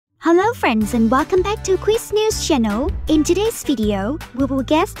Hello friends and welcome back to Quiz News channel. In today's video, we will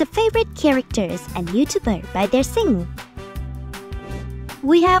guess the favorite characters and YouTuber by their sing.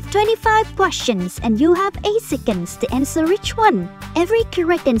 We have 25 questions and you have 8 seconds to answer each one. Every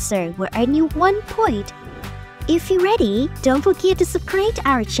correct answer will earn you 1 point. If you're ready, don't forget to subscribe to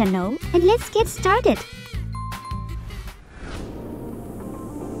our channel and let's get started.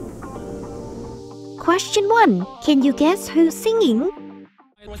 Question 1. Can you guess who's singing?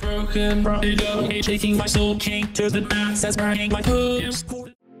 I was broken, brought it up, taking my soul king to the dance that's burning my hooves.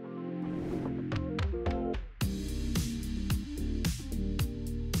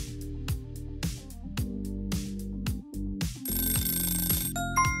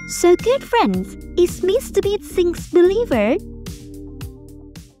 So good friends, it's MrBeast sings Believer.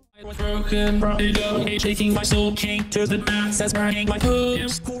 I was broken, brought it up, taking my soul king to the dance that's burning my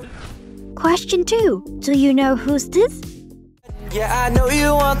hooves. Question 2. Do you know who's this? Yeah, I know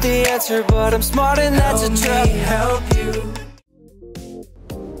you want the answer, but I'm smart and that's a trap. Help you.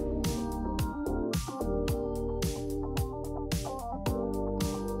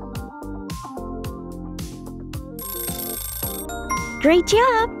 Great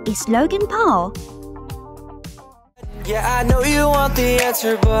job! It's Logan Paul. Yeah, I know you want the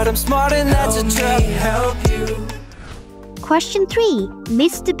answer, but I'm smart and that's a trap. Help you. Question 3.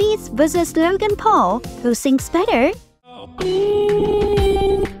 MrBeast versus Logan Paul. Who sings better?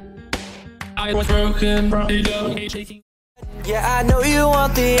 I was broken, brought it up, taking. Yeah, I know you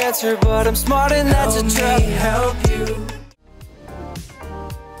want the answer, but I'm smart and that's a trap. Help you.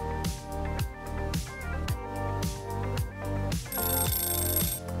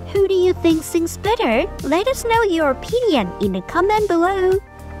 Who do you think sings better? Let us know your opinion in the comment below.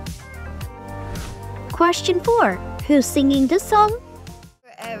 Question 4. Who's singing the song?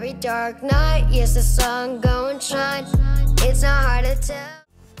 For every dark night, yes, the sun gon' shine. It's not hard to tell.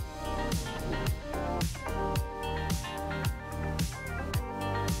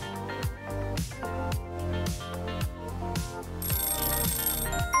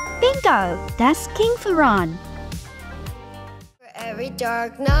 Bingo! That's King Ferran. For every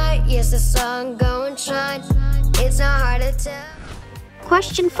dark night, yes, the sun gon' shine. It's not hard to tell.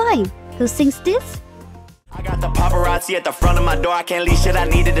 Question 5. Who sings this? I got the paparazzi at the front of my door. I can't leave shit, I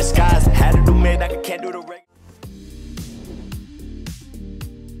need a disguise. Had to do midnight, I can't do the regular.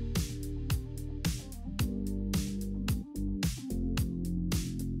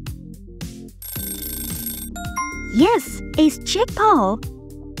 Yes, it's Jake Paul.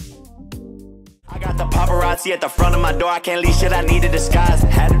 I got the paparazzi at the front of my door. I can't leave shit, I need a disguise.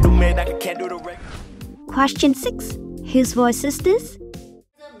 Had to do midnight, I can't do the regular. Question 6. Whose voice is this?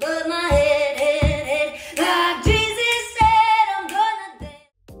 But my head, like Jesus said, I'm gonna dance.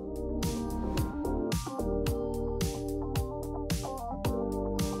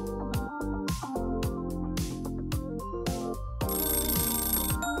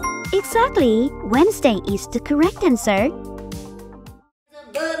 Exactly. Wednesday is the correct answer.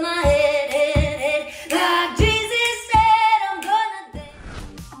 But my head, like Jesus said, I'm gonna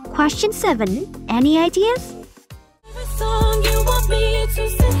dance. Question 7. Any ideas? Every song you want me to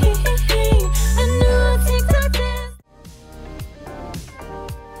sing, a new TikTok dance.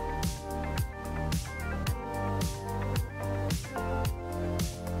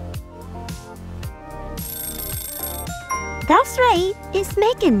 That's right, it's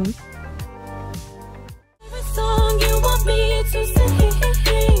Megan. Every song you want me to sing,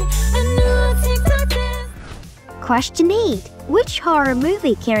 a new TikTok dance. Question 8. Which horror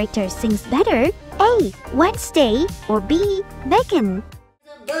movie character sings better? A. Wednesday or B. Megan?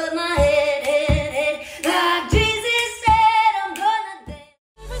 But my head, like Jesus said, I'm gonna dance.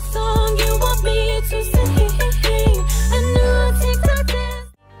 Every song you want me to sing, a new TikTok dance.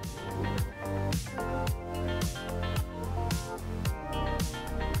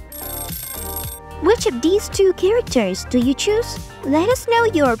 Which of these 2 characters do you choose? Let us know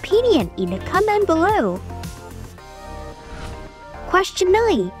your opinion in the comment below. Question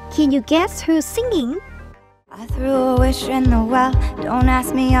 9. Can you guess who's singing? I threw a wish in the well. Don't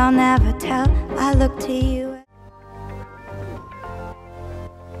ask me, I'll never tell. I look to you.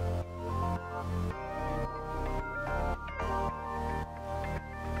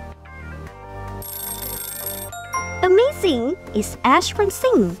 Amazing! It's Ash from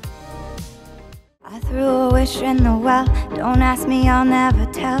Sing. I threw a wish in the well. Don't ask me, I'll never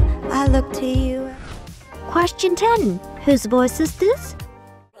tell. I look to you. Question 10. Whose voice is this?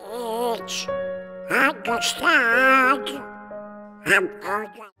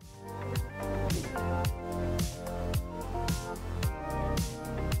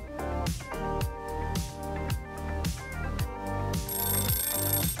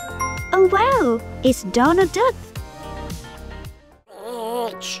 Oh wow, it's Donald Duck.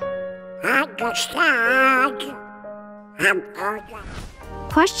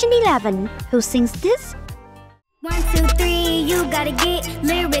 Question 11. Who sings this? 1, 2, 3, you gotta get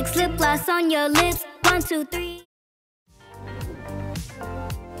lyrics, lip gloss on your lips. 1, 2, 3.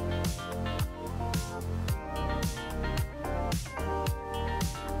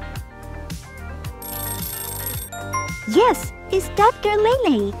 Yes, it's that girl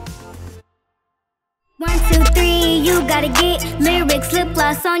Lele. 1, 2, 3, you gotta get lyrics, lip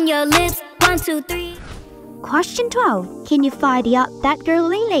gloss on your lips. 1, 2, 3. Question 12. Can you find that girl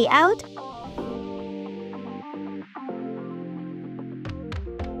Lele out?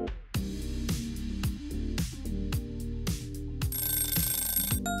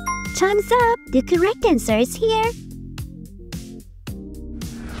 Time's up. The correct answer is here.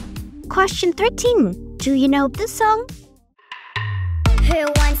 Question 13. Do you know this song? Who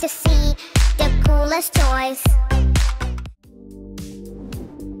wants to see the coolest toys?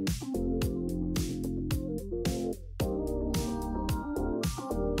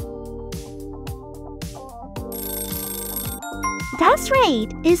 That's right.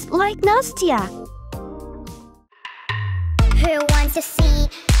 It's like Nastya. Who wants to see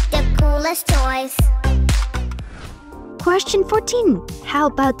the coolest toys? Question 14. How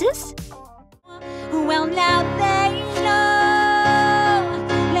about this? Well, now they know.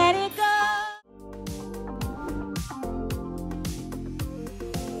 Let it go.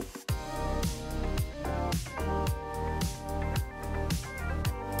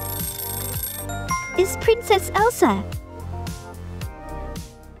 It's Princess Elsa.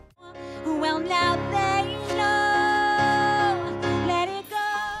 Well, now they know. Let it go.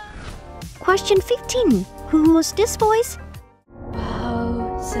 Question 15. Who was this voice?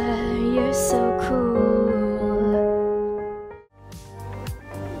 Bowser, you're so cool.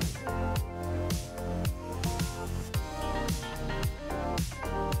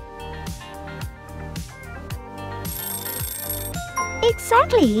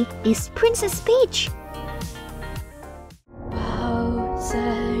 Exactly. It's Princess Peach.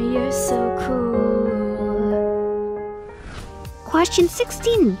 Bowser, you're so cool. Question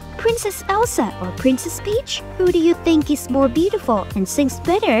 16. Princess Elsa or Princess Peach? Who do you think is more beautiful and sings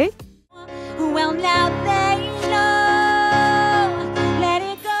better? Well, now they know. Let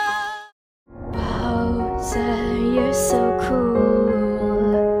it go. Bowser, you're so cool.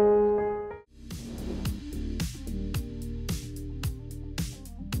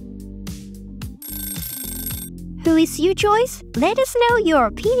 Who is your choice? Let us know your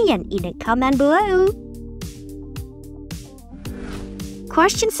opinion in the comment below.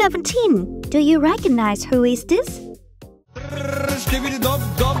 Question 17. Do you recognize who is this? Skibidi dop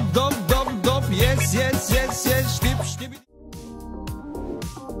dop dop dop dop. Yes, yes, yes, yes. Skibidi.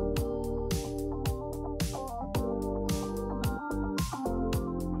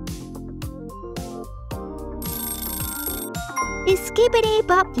 It's Skibidi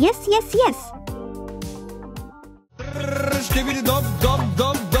Bop. Yes, yes, yes. Skibidi dop dop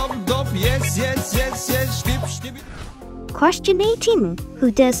dop dop dop. Yes, yes, yes, yes. Skibidi. Question 18. Who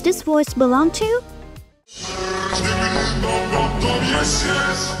does this voice belong to?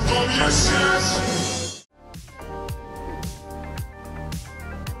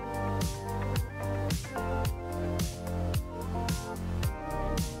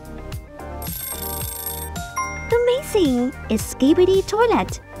 Amazing! It's Skibidi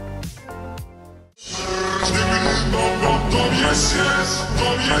Toilet.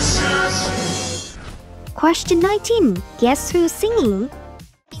 Question 19. Guess who's singing?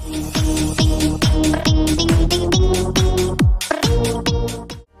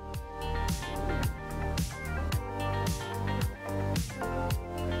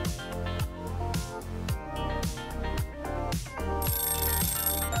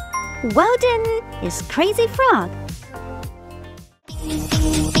 Well done! It's Crazy Frog.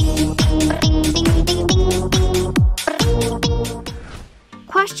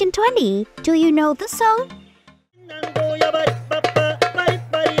 Question 20. Do you know the song?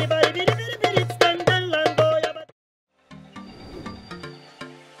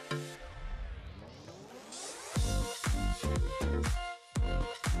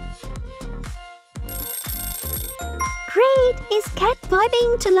 Great! It's Cat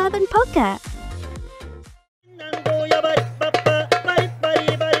vibing to Love and Polka.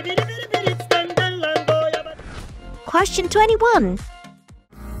 Question 21.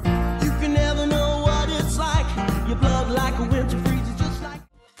 You can never know what it's like. Your blood like a winter freezes just like.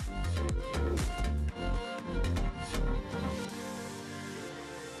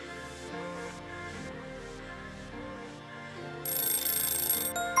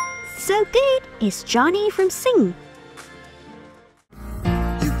 so good is Johnny from Sing.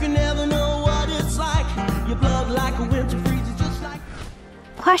 You can never know what it's like. Your blood like a winter freezes just like.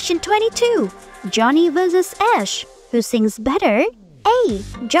 Question 22. Johnny versus Ash. Who sings better? A.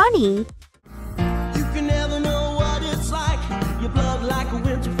 Johnny. You can never know what it's like. Your blood like a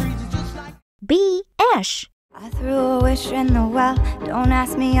winter freezes just like. B. Ash. I threw a wish in the well. Don't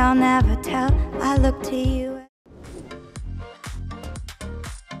ask me, I'll never tell. I look to you.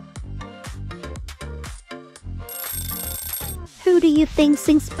 Who do you think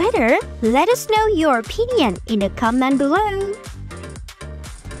sings better? Let us know your opinion in the comment below.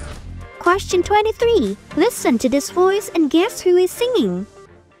 Question 23. Listen to this voice and guess who is singing.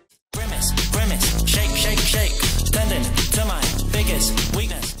 Grimace, grimace, shake, shake, shake. Tendon to my biggest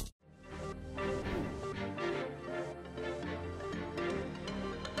weakness.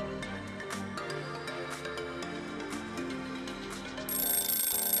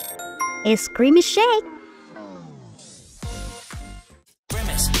 It's Grimace Shake.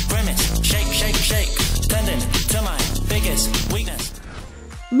 Grimace, grimace, shake, shake, shake. Tendon to my biggest weakness.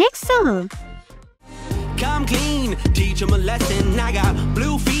 Next song. Come clean, teach him a lesson. I got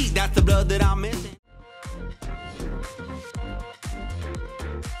blue feet, that's the blood that I'm missing.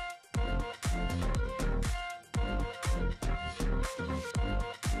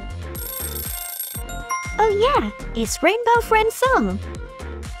 Oh yeah, it's Rainbow Friends song.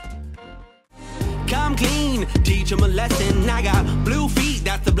 Come clean, teach him a lesson. I got blue feet,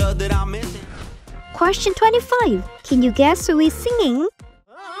 that's the blood that I'm missing. Question 25. Can you guess who is singing?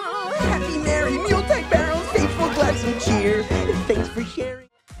 Happy, merry, Yuletide barrels, faithful, gladsome cheer. Thanks for sharing.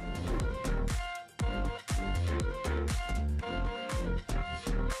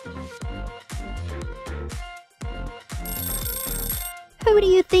 Who do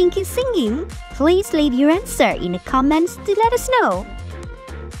you think is singing? Please leave your answer in the comments to let us know.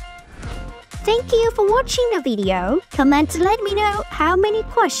 Thank you for watching the video. Comment to let me know how many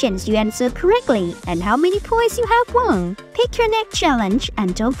questions you answered correctly and how many points you have won. Pick your next challenge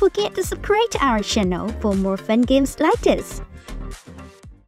and don't forget to subscribe to our channel for more fun games like this.